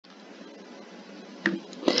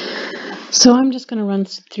So I'm just going to run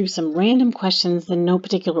through some random questions in no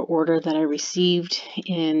particular order that I received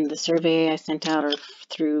in the survey I sent out or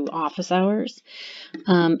through office hours.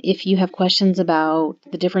 If you have questions about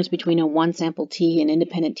the difference between a one sample T, an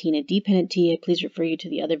independent T, and a dependent T, please refer you to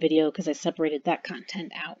the other video because I separated that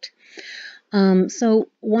content out. So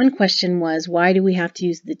one question was, why do we have to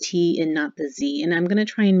use the T and not the Z? And I'm going to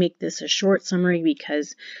try and make this a short summary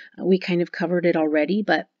because we kind of covered it already,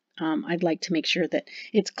 but I'd like to make sure that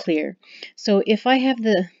it's clear. So if I have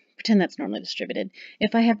pretend that's normally distributed,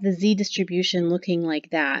 if I have the Z distribution looking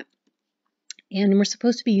like that, and we're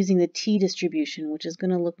supposed to be using the T distribution, which is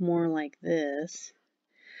going to look more like this,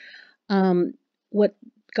 what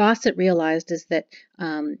Gossett realized is that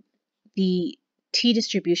the T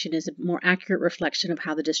distribution is a more accurate reflection of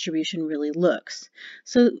how the distribution really looks.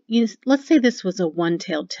 So let's say this was a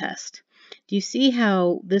one-tailed test. Do you see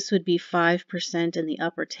how this would be 5% in the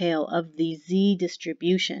upper tail of the Z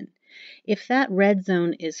distribution? If that red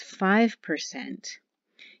zone is 5%,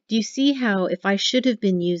 do you see how if I should have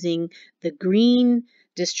been using the green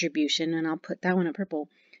distribution, and I'll put that one in purple,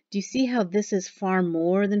 do you see how this is far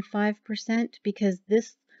more than 5%? Because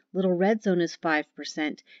this little red zone is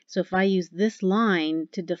 5%. So if I use this line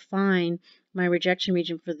to define my rejection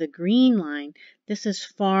region for the green line, this is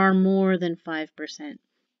far more than 5%.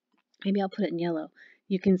 Maybe I'll put it in yellow.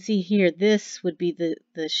 You can see here, this would be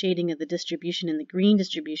the shading of the distribution in the green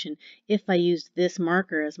distribution if I used this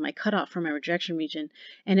marker as my cutoff for my rejection region,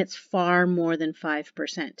 and it's far more than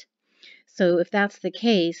 5%. So if that's the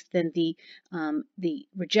case, then the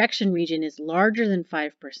rejection region is larger than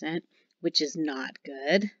 5%, which is not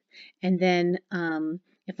good. And then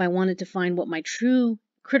if I wanted to find what my true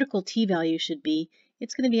critical T value should be,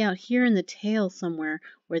 it's going to be out here in the tail somewhere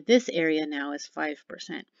where this area now is 5%.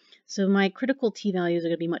 So my critical T values are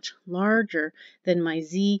going to be much larger than my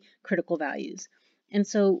Z critical values. And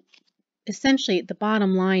so essentially the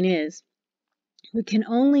bottom line is we can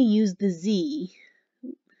only use the Z,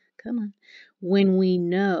 when we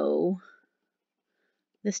know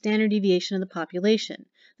the standard deviation of the population.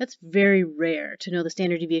 That's very rare to know the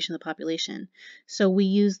standard deviation of the population. So we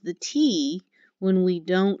use the T when we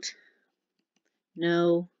don't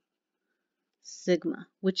know sigma,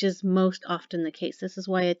 which is most often the case. This is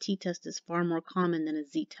why a t-test is far more common than a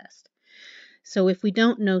z-test. So if we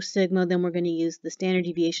don't know sigma, then we're going to use the standard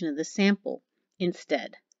deviation of the sample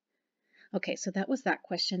instead. Okay, so that was that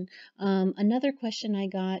question. Another question I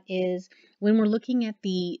got is, when we're looking at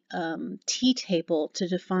the t-table to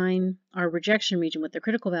define our rejection region with the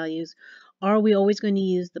critical values, are we always going to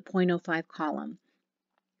use the 0.05 column?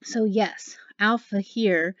 So yes, alpha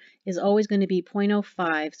here is always going to be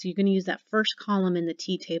 0.05, so you're going to use that first column in the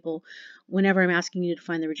t-table whenever I'm asking you to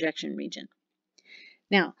find the rejection region.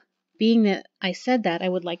 Now, being that I said that, I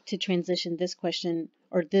would like to transition this question,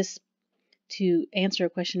 or this, to answer a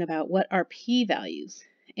question about what are p-values.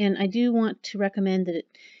 And I do want to recommend that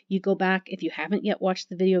you go back, if you haven't yet watched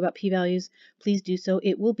the video about p-values, please do so.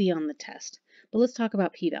 It will be on the test. But let's talk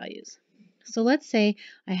about p-values. So let's say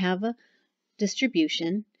I have a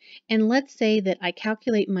distribution, and let's say that I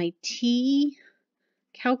calculate my T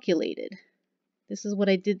calculated. This is what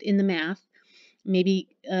I did in the math. Maybe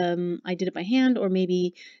I did it by hand, or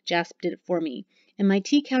maybe JASP did it for me. And my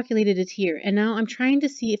T calculated is here, and now I'm trying to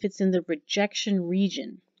see if it's in the rejection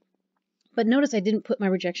region. But notice I didn't put my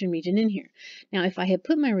rejection region in here. Now if I had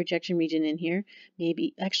put my rejection region in here,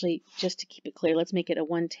 maybe, actually, just to keep it clear, let's make it a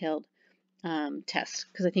one-tailed test,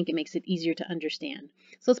 because I think it makes it easier to understand.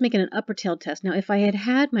 So let's make it an upper tail test. Now if I had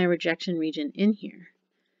had my rejection region in here,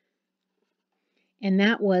 and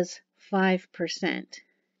that was 5%,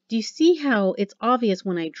 do you see how it's obvious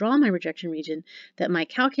when I draw my rejection region that my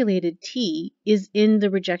calculated T is in the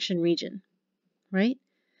rejection region, right?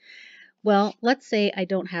 Well, let's say I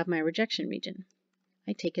don't have my rejection region.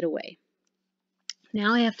 I take it away.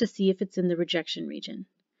 Now I have to see if it's in the rejection region.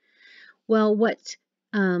 Well, what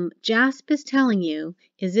JASP is telling you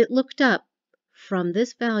is it looked up from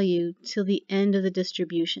this value till the end of the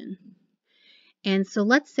distribution. And so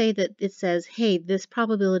let's say that it says, hey, this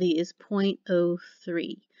probability is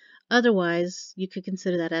 0.03. Otherwise, you could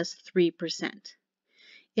consider that as 3%.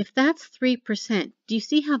 If that's 3%, do you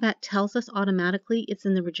see how that tells us automatically it's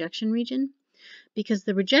in the rejection region? Because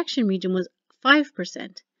the rejection region was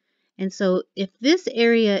 5%. And so if this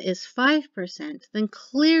area is 5%, then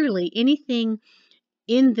clearly anything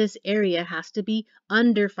in this area has to be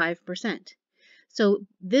under 5%. So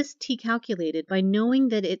this T calculated, by knowing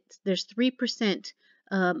that there's 3%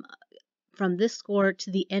 from this score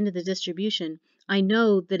to the end of the distribution, I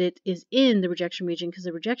know that it is in the rejection region because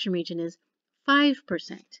the rejection region is 5%.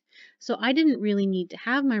 So I didn't really need to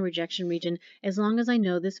have my rejection region as long as I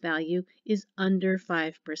know this value is under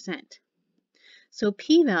 5%. So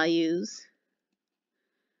p-values,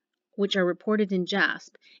 which are reported in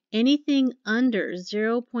JASP, anything under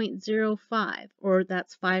 0.05, or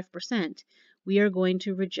that's 5%, we are going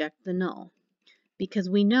to reject the null, because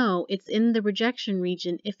we know it's in the rejection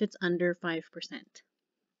region if it's under 5%.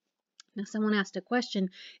 Now someone asked a question,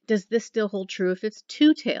 does this still hold true if it's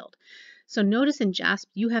two-tailed? So notice in JASP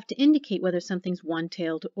you have to indicate whether something's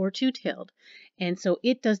one-tailed or two-tailed, and so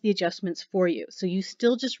it does the adjustments for you. So you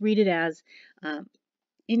still just read it as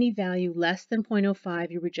any value less than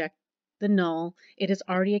 0.05 you reject the null. It has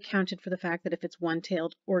already accounted for the fact that if it's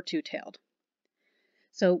one-tailed or two-tailed.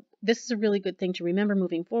 So this is a really good thing to remember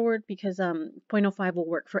moving forward, because 0.05 will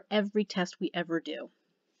work for every test we ever do.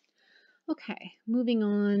 Okay, moving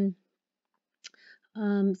on.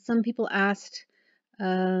 Some people asked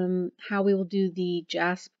how we will do the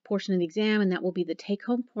JASP portion of the exam, and that will be the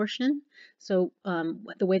take-home portion. So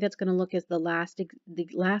the way that's going to look is the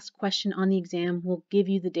last question on the exam will give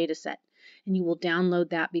you the data set, and you will download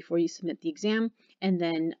that before you submit the exam, and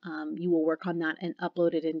then you will work on that and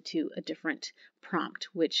upload it into a different prompt,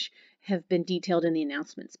 which have been detailed in the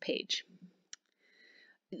announcements page.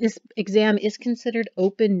 This exam is considered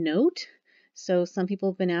open note. So some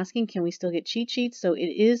people have been asking, can we still get cheat sheets? So it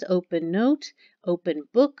is open note, open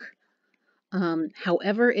book.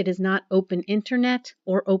 However, it is not open internet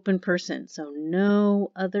or open person. So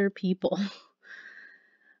no other people.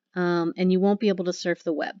 And you won't be able to surf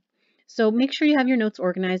the web. So make sure you have your notes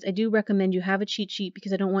organized. I do recommend you have a cheat sheet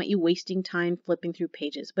because I don't want you wasting time flipping through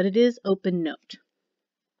pages, but it is open note.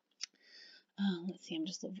 Let's see, I'm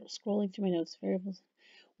just scrolling through my notes. Variables.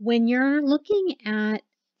 When you're looking at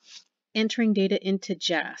entering data into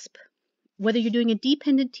JASP, whether you're doing a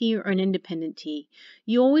dependent T or an independent T,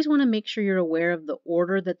 you always want to make sure you're aware of the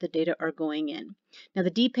order that the data are going in. Now the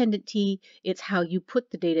dependent T, it's how you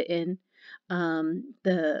put the data in,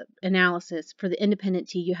 the analysis. For the independent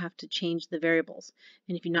T, you have to change the variables.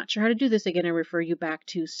 And if you're not sure how to do this, again, I refer you back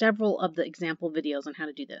to several of the example videos on how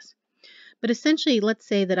to do this. But essentially, let's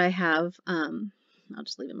say that I have, I'll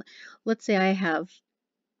just leave it. Let's say I have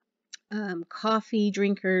coffee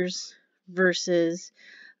drinkers versus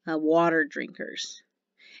water drinkers.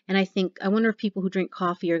 And I wonder if people who drink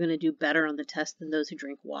coffee are going to do better on the test than those who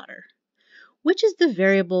drink water. Which is the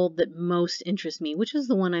variable that most interests me? Which is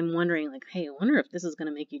the one I'm wondering, like, hey, I wonder if this is going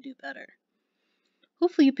to make you do better.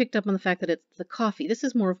 Hopefully you picked up on the fact that it's the coffee. This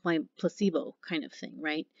is more of my placebo kind of thing,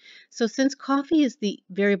 right? So since coffee is the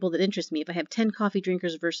variable that interests me, if I have 10 coffee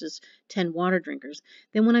drinkers versus 10 water drinkers,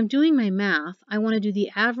 then when I'm doing my math, I want to do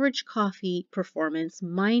the average coffee performance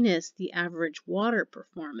minus the average water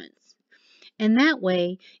performance. And that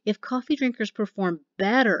way, if coffee drinkers perform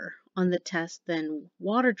better on the test than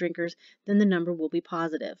water drinkers, then the number will be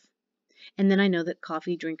positive. And then I know that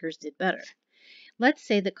coffee drinkers did better. Let's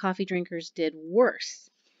say that coffee drinkers did worse.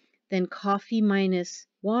 Then coffee minus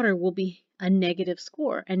water will be a negative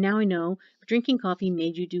score. And now I know drinking coffee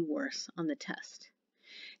made you do worse on the test.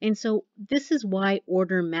 And so this is why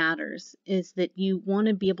order matters, is that you want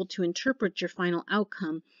to be able to interpret your final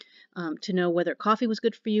outcome to know whether coffee was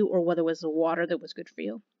good for you or whether it was the water that was good for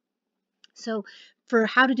you. So for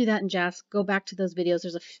how to do that in JASP, go back to those videos.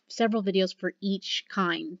 There's several videos for each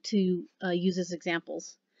kind to use as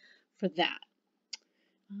examples for that.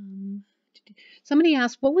 Somebody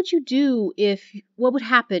asked, what would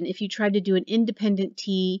happen if you tried to do an independent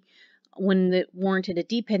T when it warranted a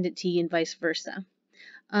dependent T and vice versa?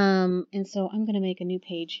 And so I'm going to make a new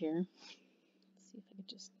page here. Let's see if I could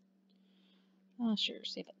just, sure,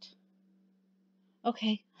 save it.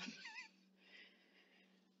 Okay.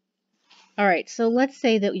 All right, so let's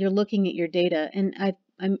say that you're looking at your data, and I've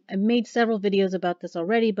made several videos about this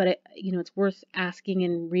already, but it's worth asking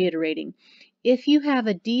and reiterating. If you have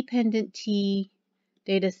a dependent T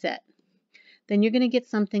data set, then you're going to get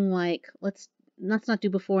something like, let's not do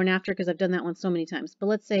before and after because I've done that one so many times, but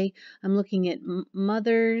let's say I'm looking at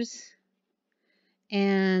mothers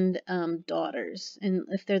and daughters, and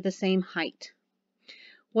if they're the same height.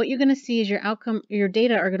 What you're going to see is your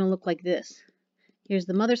data are going to look like this. Here's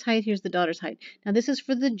the mother's height, here's the daughter's height. Now this is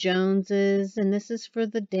for the Joneses, and this is for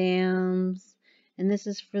the Dams, and this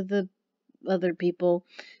is for the other people.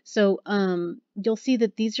 So you'll see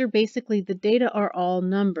that these are basically, the data are all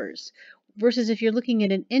numbers. Versus if you're looking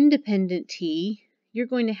at an independent T, you're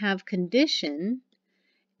going to have condition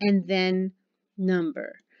and then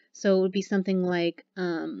number. So it would be something like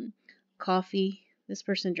coffee. This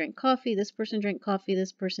person drank coffee, this person drank coffee,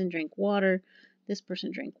 this person drank water, this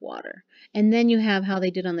person drank water. And then you have how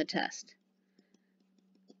they did on the test.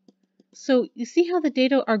 So you see how the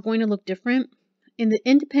data are going to look different? In the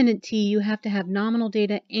independent T, you have to have nominal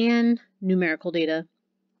data and numerical data.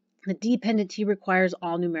 The dependent T requires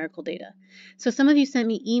all numerical data. So some of you sent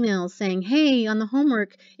me emails saying, hey, on the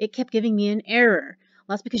homework, it kept giving me an error.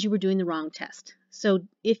 Well, that's because you were doing the wrong test. So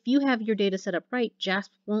if you have your data set up right,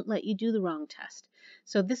 JASP won't let you do the wrong test.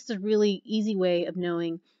 So this is a really easy way of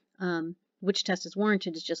knowing which test is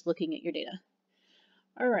warranted, is just looking at your data.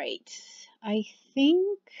 All right, I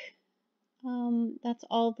think that's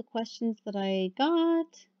all the questions that I got.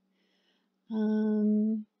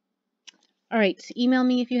 All right, so email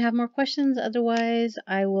me if you have more questions. Otherwise,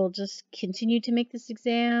 I will just continue to make this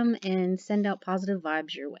exam and send out positive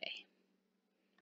vibes your way.